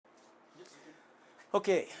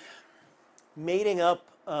Okay, mating up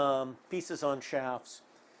pieces on shafts.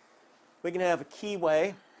 We can have a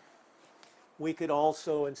keyway. We could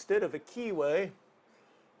also, instead of a keyway,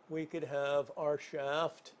 we could have our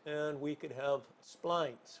shaft and we could have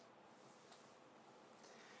splines.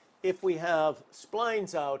 If we have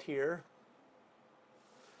splines out here,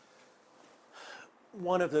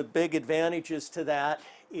 one of the big advantages to that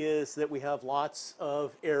is that we have lots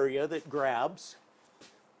of area that grabs.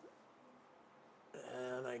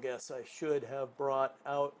 And I guess I should have brought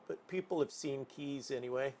out, but people have seen keys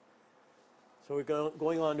anyway. So we're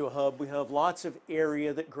going on to a hub. We have lots of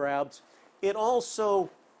area that grabs. It also,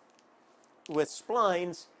 with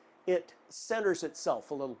splines, it centers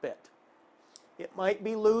itself a little bit. It might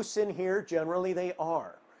be loose in here, generally they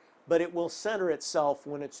are, but it will center itself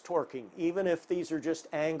when it's torquing, even if these are just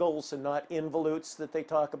angles and not involutes that they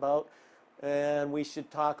talk about. And we should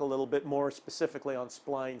talk a little bit more specifically on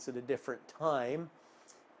splines at a different time,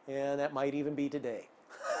 and that might even be today.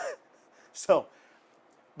 So,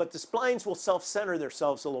 but the splines will self-center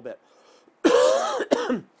themselves a little bit.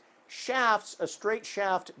 Shafts, a straight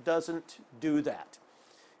shaft doesn't do that.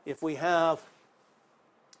 If we have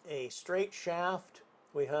a straight shaft,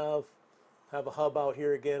 we have a hub out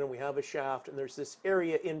here again, and we have a shaft, and there's this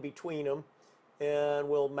area in between them, and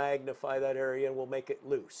we'll magnify that area and we'll make it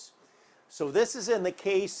loose. So this is in the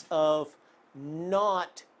case of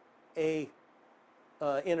not a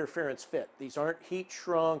interference fit. These aren't heat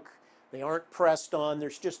shrunk, they aren't pressed on,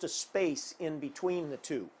 there's just a space in between the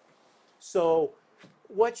two. So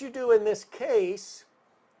what you do in this case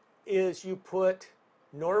is you put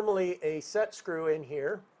normally a set screw in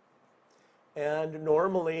here and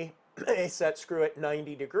normally a set screw at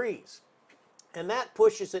 90 degrees. And that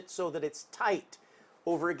pushes it so that it's tight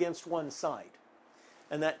over against one side.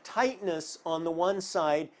 And that tightness on the one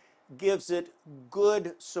side gives it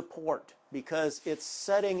good support because it's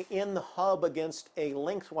setting in the hub against a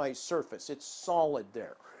lengthwise surface. It's solid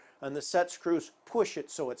there. And the set screws push it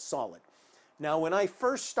so it's solid. Now, when I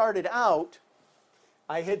first started out,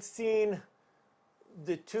 I had seen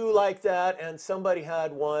the two like that, and somebody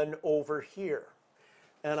had one over here.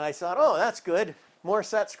 And I thought, oh, that's good, more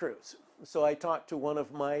set screws. So I talked to one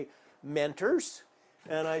of my mentors,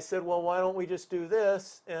 and I said, well, why don't we just do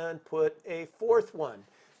this and put a fourth one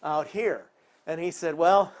out here? And he said,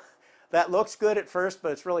 well, that looks good at first,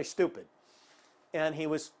 but it's really stupid. And he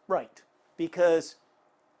was right, because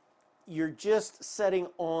you're just setting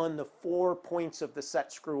on the 4 points of the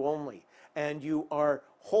set screw only, and you are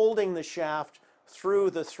holding the shaft through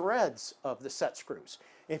the threads of the set screws.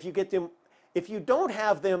 If you don't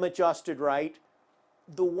have them adjusted right,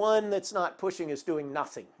 the one that's not pushing is doing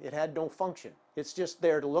nothing. It had no function. It's just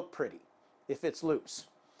there to look pretty if it's loose.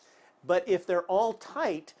 But if they're all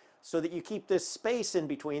tight so that you keep this space in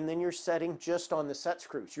between, then you're setting just on the set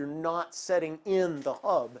screws. You're not setting in the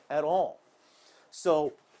hub at all.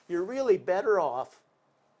 So you're really better off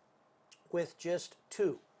with just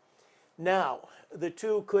two. Now, the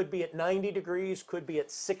two could be at 90 degrees, could be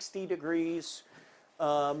at 60 degrees,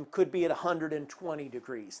 could be at 120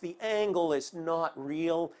 degrees. The angle is not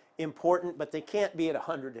real important, but they can't be at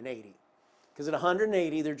 180. Because at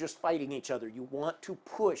 180, they're just fighting each other. You want to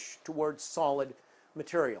push towards solid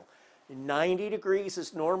material. 90 degrees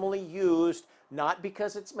is normally used, not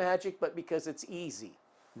because it's magic, but because it's easy.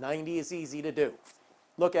 90 is easy to do.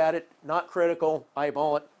 Look at it, not critical,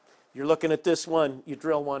 eyeball it. You're looking at this one, you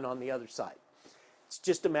drill one on the other side. It's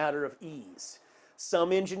just a matter of ease.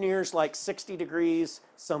 Some engineers like 60 degrees,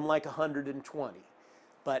 some like 120,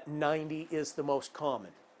 but 90 is the most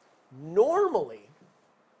common. Normally,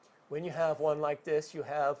 when you have one like this, you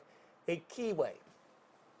have a keyway.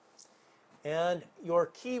 And your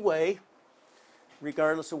keyway,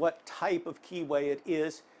 regardless of what type of keyway it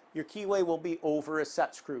is, your keyway will be over a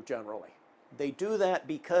set screw generally. They do that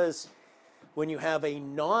because when you have a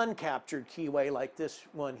non-captured keyway like this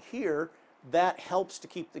one here, that helps to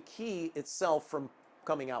keep the key itself from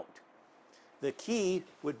coming out. The key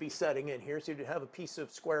would be setting in here, so you'd have a piece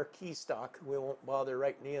of square key stock. We won't bother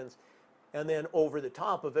writing the ends. And then over the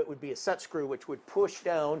top of it would be a set screw, which would push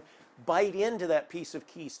down, bite into that piece of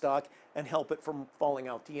key stock, and help it from falling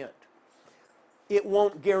out the end. It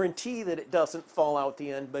won't guarantee that it doesn't fall out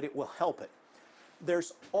the end, but it will help it.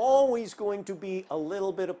 There's always going to be a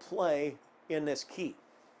little bit of play in this key.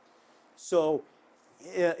 So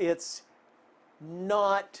it's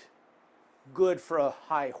not good for a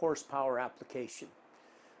high horsepower application.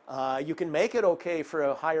 You can make it okay for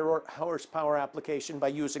a higher horsepower application by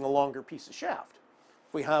using a longer piece of shaft.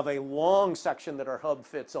 If we have a long section that our hub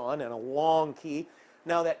fits on and a long key,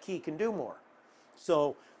 now that key can do more.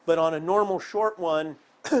 So, but on a normal short one,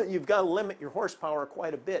 you've got to limit your horsepower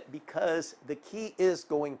quite a bit because the key is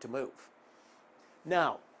going to move.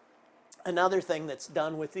 Now, another thing that's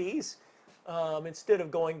done with these, instead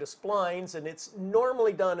of going to splines, and it's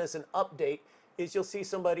normally done as an update, is you'll see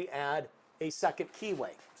somebody add a second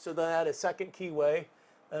keyway. So they'll add a second keyway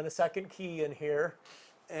and a second key in here.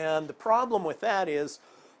 And the problem with that is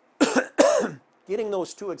getting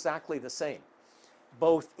those two exactly the same,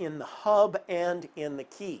 both in the hub and in the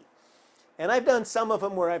key. And I've done some of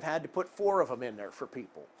them where I've had to put 4 of them in there for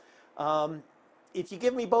people. If you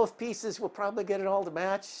give me both pieces, we'll probably get it all to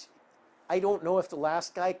match. I don't know if the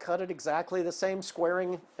last guy cut it exactly the same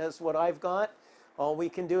squaring as what I've got. All we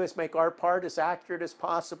can do is make our part as accurate as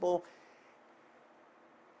possible.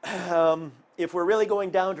 If we're really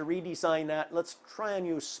going down to redesign that, let's try and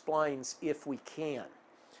use splines if we can.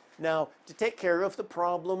 Now, to take care of the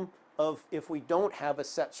problem of if we don't have a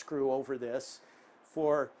set screw over this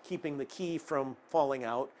for keeping the key from falling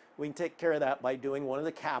out, we can take care of that by doing one of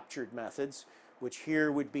the captured methods, which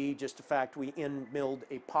here would be just the fact we milled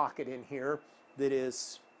a pocket in here that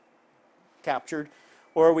is captured,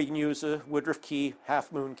 or we can use a Woodruff key,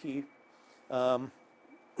 half moon key. And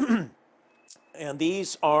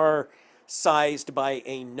these are sized by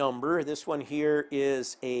a number. This one here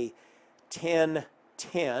is a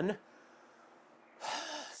 10-10.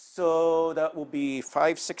 So that will be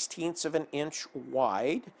 5/16 of an inch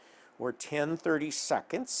wide, or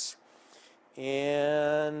 10/32.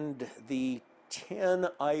 And the 10,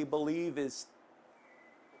 I believe, is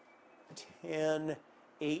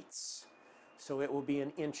 10/8. So it will be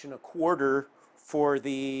 1 1/4 inches for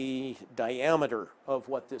the diameter of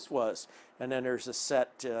what this was. And then there's a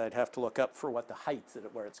set, I'd have to look up for what the height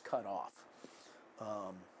where it's cut off.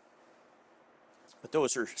 But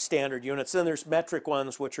those are standard units. Then there's metric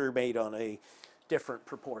ones, which are made on a different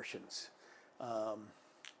proportions. And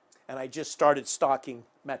I just started stocking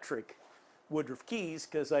metric Woodruff keys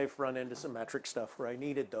because I've run into some metric stuff where I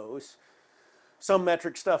needed those. Some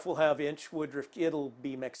metric stuff will have inch Woodruff. It'll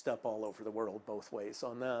be mixed up all over the world both ways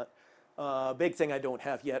on that. Big thing I don't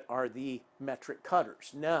have yet are the metric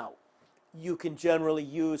cutters. Now, you can generally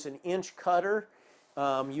use an inch cutter.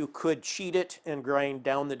 You could cheat it and grind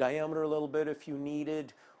down the diameter a little bit if you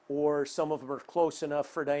needed, or some of them are close enough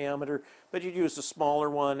for diameter, but you'd use a smaller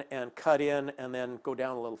one and cut in and then go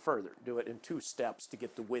down a little further. Do it in 2 steps to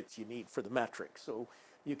get the width you need for the metric. So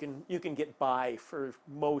you can get by for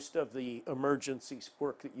most of the emergency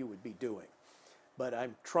work that you would be doing. But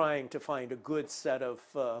I'm trying to find a good set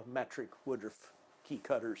of metric Woodruff key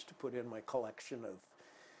cutters to put in my collection of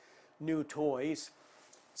new toys.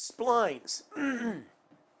 Splines.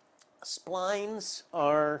 Splines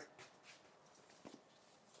are,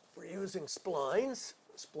 we're using splines.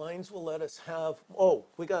 Splines will let us have, oh,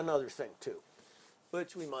 we got another thing too,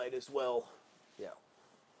 which we might as well, yeah.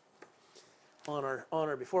 On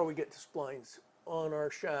our, before we get to splines, on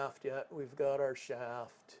our shaft yet, we've got our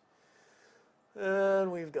shaft.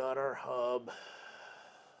 And we've got our hub.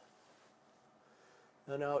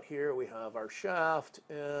 And out here we have our shaft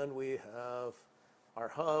and we have our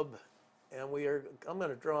hub. And I'm going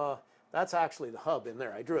to draw, that's actually the hub in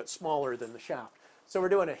there. I drew it smaller than the shaft. So we're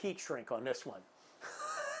doing a heat shrink on this one.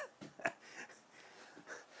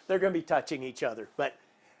 They're going to be touching each other. But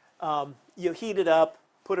you heat it up,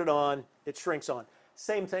 put it on, it shrinks on.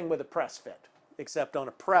 Same thing with a press fit, except on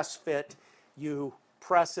a press fit, you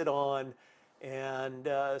press it on. And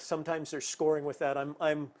sometimes there's scoring with that.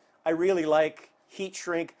 I really like heat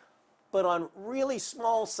shrink, but on really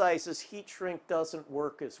small sizes, heat shrink doesn't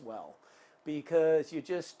work as well because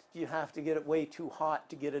you have to get it way too hot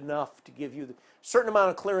to get enough to give you the certain amount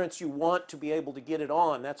of clearance you want to be able to get it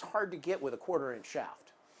on. That's hard to get with a 1/4 inch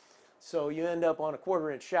shaft. So you end up on a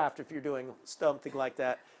 1/4 inch shaft if you're doing something like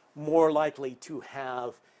that, more likely to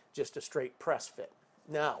have just a straight press fit.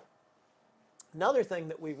 Now, another thing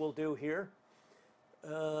that we will do here,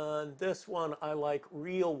 and this one I like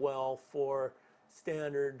real well for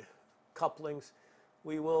standard couplings.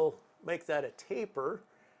 We will make that a taper,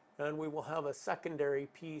 and we will have a secondary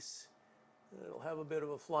piece. It'll have a bit of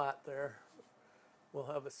a flat there. We'll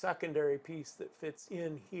have a secondary piece that fits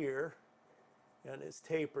in here and is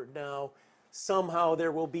tapered. Now, somehow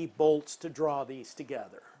there will be bolts to draw these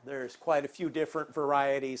together. There's quite a few different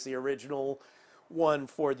varieties. The original one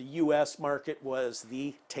for the US market was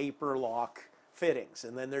the taper lock fittings,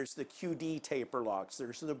 and then there's the QD taper locks,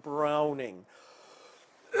 there's the Browning,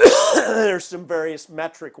 there's some various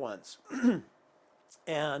metric ones.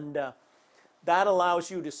 And that allows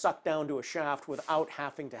you to suck down to a shaft without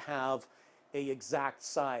having to have a exact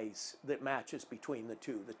size that matches between the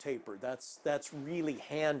two, the taper. That's really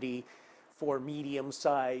handy for medium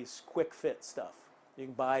size quick fit stuff. You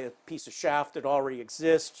can buy a piece of shaft that already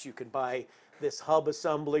exists. You can buy this hub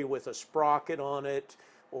assembly with a sprocket on it,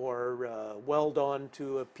 or weld on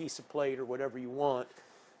to a piece of plate or whatever you want.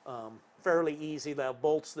 Fairly easy. They have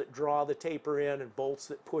bolts that draw the taper in and bolts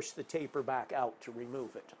that push the taper back out to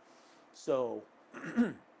remove it. So,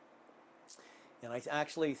 and I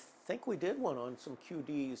actually think we did one on some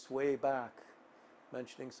QDs way back,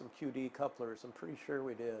 mentioning some QD couplers. I'm pretty sure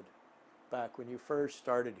we did, back when you first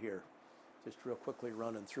started here. Just real quickly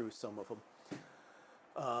running through some of them.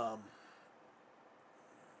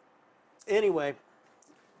 Anyway,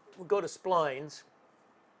 we'll go to splines.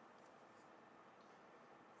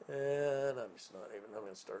 And I'm just not even, I'm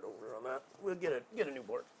going to start over on that. We'll get a new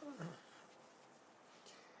board.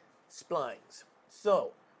 Splines.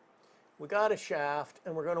 So, we got a shaft,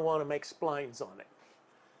 and we're going to want to make splines on it.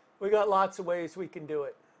 We got lots of ways we can do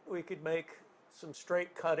it. We could make some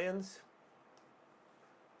straight cut-ins,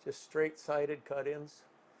 just straight-sided cut-ins.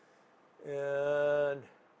 And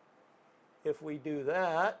if we do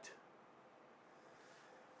that,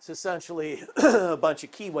 it's essentially a bunch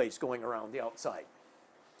of keyways going around the outside.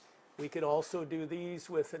 We could also do these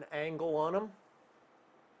with an angle on them.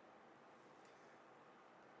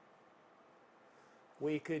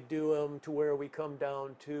 We could do them to where we come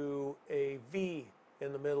down to a V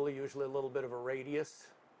in the middle, usually a little bit of a radius.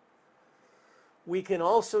 We can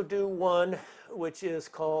also do one which is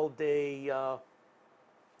called a,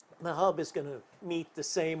 the hub is going to meet the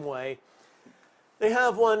same way. They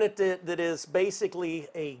have one that is basically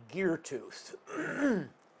a gear tooth. And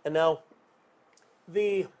now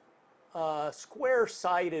the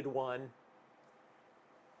square-sided one,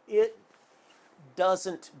 it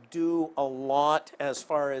doesn't do a lot as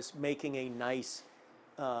far as making a nice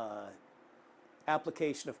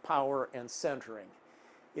application of power and centering.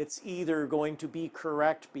 It's either going to be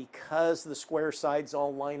correct because the square sides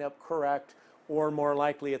all line up correct, or more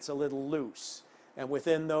likely it's a little loose. And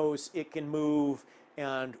within those it can move,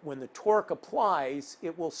 and when the torque applies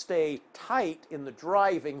it will stay tight in the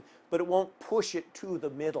driving, but it won't push it to the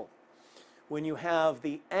middle. When you have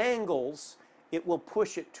the angles, it will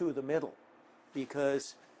push it to the middle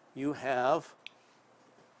because you have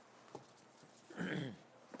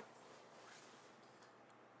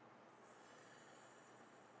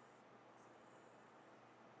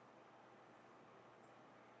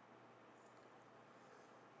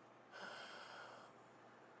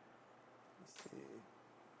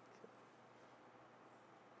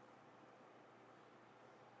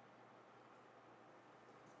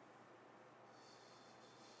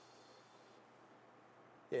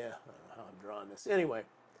yeah, I don't know how I'm drawing this. Anyway,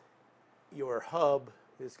 your hub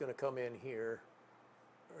is going to come in here,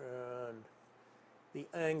 and the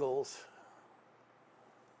angles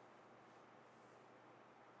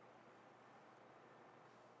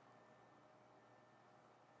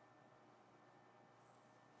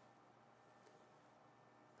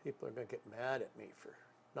people are going to get mad at me for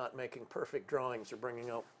not making perfect drawings or bringing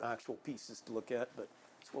out actual pieces to look at, but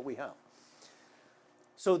it's what we have.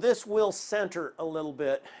 So this will center a little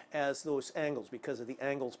bit as those angles because of the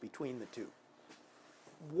angles between the two.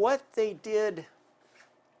 What they did,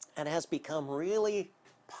 and has become really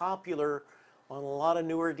popular on a lot of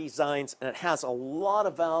newer designs, and it has a lot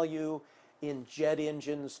of value in jet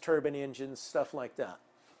engines, turbine engines, stuff like that,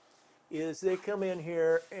 is they come in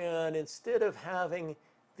here and instead of having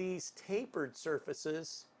these tapered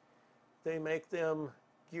surfaces, they make them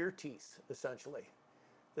gear teeth, essentially.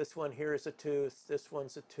 This one here is a tooth, this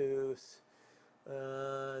one's a tooth,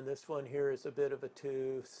 and this one here is a bit of a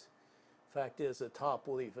tooth. Fact is, the top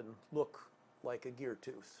will even look like a gear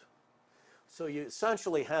tooth. So you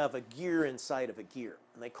essentially have a gear inside of a gear,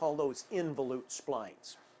 and they call those involute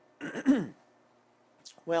splines.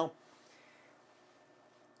 Well,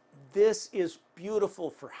 this is beautiful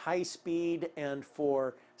for high speed and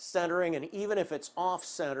for centering, and even if it's off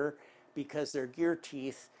center, because they're gear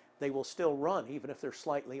teeth, they will still run, even if they're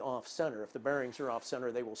slightly off center. If the bearings are off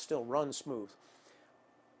center, they will still run smooth.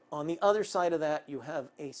 On the other side of that, you have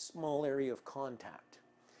a small area of contact.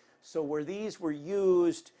 So where these were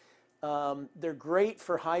used, they're great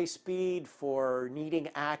for high speed, for needing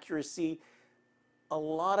accuracy. A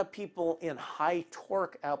lot of people in high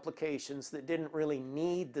torque applications that didn't really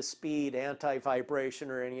need the speed,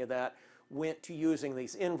 anti-vibration or any of that, went to using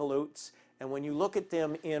these involutes. And when you look at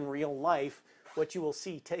them in real life, what you will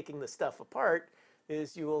see taking the stuff apart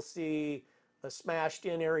is you will see a smashed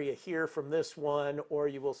in area here from this one, or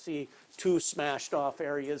you will see two smashed off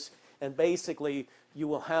areas. And basically you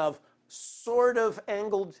will have sort of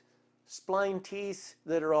angled spline teeth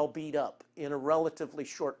that are all beat up in a relatively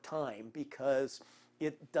short time because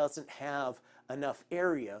it doesn't have enough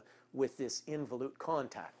area with this involute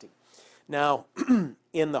contacting. Now,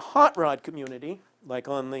 in the hot rod community, like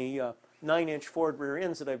on the 9-inch Ford rear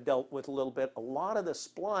ends that I've dealt with a little bit, a lot of the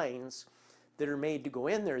splines that are made to go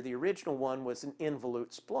in there, the original one was an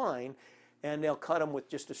involute spline, and they'll cut them with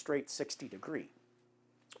just a straight 60 degree,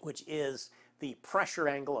 which is the pressure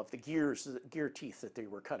angle of the gears, the gear teeth that they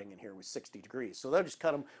were cutting in here was 60 degrees. So they'll just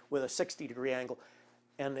cut them with a 60-degree angle,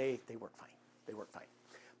 and they work fine. They work fine.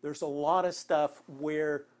 There's a lot of stuff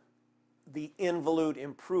where the involute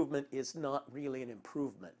improvement is not really an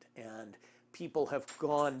improvement, and people have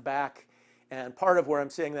gone back, and part of where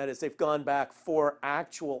I'm saying that is they've gone back for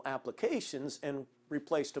actual applications and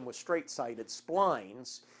replaced them with straight-sided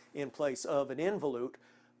splines in place of an involute.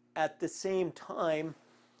 At the same time,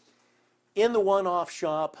 in the one-off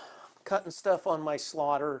shop, cutting stuff on my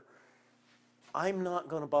slaughter, I'm not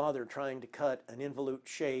going to bother trying to cut an involute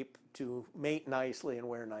shape to mate nicely and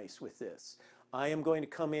wear nice with this. I am going to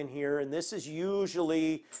come in here, and this is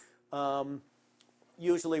usually one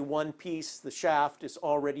piece. The shaft is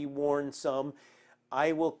already worn some.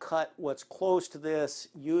 I will cut what's close to this,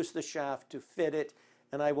 use the shaft to fit it,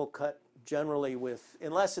 and I will cut generally with,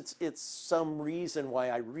 unless it's some reason why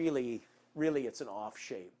I really it's an off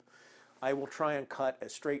shape, I will try and cut a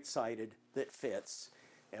straight-sided that fits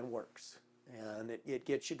and works. And it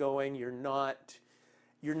gets you going. You're not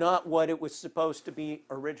what it was supposed to be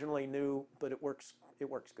originally new, but it works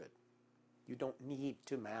good. You don't need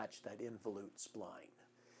to match that involute spline.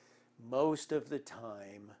 Most of the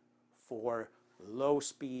time, for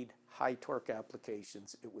low-speed, high-torque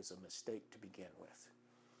applications, it was a mistake to begin with.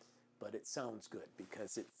 But it sounds good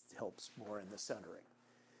because it helps more in the centering.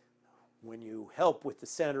 When you help with the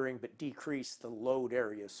centering but decrease the load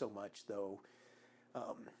area so much, though,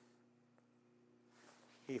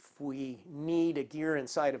 if we need a gear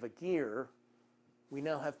inside of a gear, we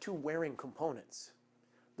now have two wearing components.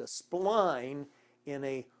 The spline in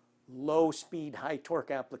a low-speed,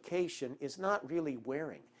 high-torque application is not really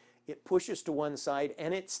wearing. It pushes to one side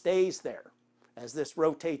and it stays there as this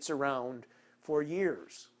rotates around for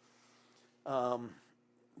years.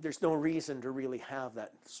 There's no reason to really have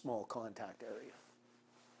that small contact area.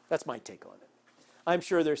 That's my take on it. I'm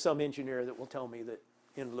sure there's some engineer that will tell me that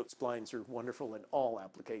involute splines are wonderful in all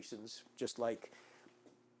applications, just like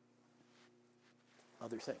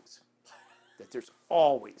other things. That there's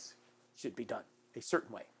always should be done a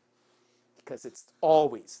certain way, because it's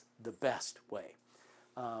always the best way.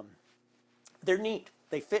 They're neat.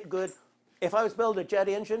 They fit good. If I was building a jet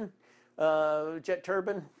engine, jet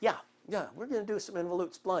turbine, yeah, we're going to do some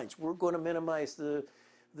involute splines. We're going to minimize the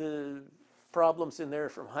problems in there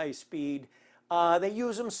from high speed. They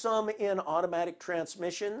use them some in automatic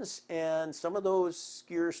transmissions, and some of those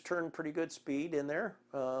gears turn pretty good speed in there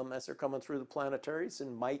as they're coming through the planetaries,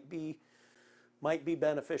 and might be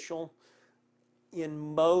beneficial. In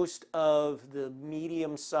most of the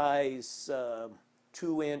medium-size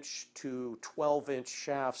 2-inch to 12-inch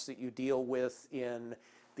shafts that you deal with in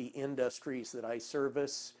the industries that I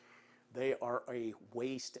service, they are a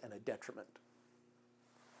waste and a detriment.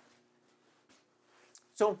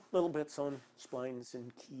 So little bits on splines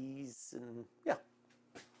and keys, and yeah.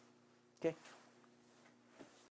 Okay.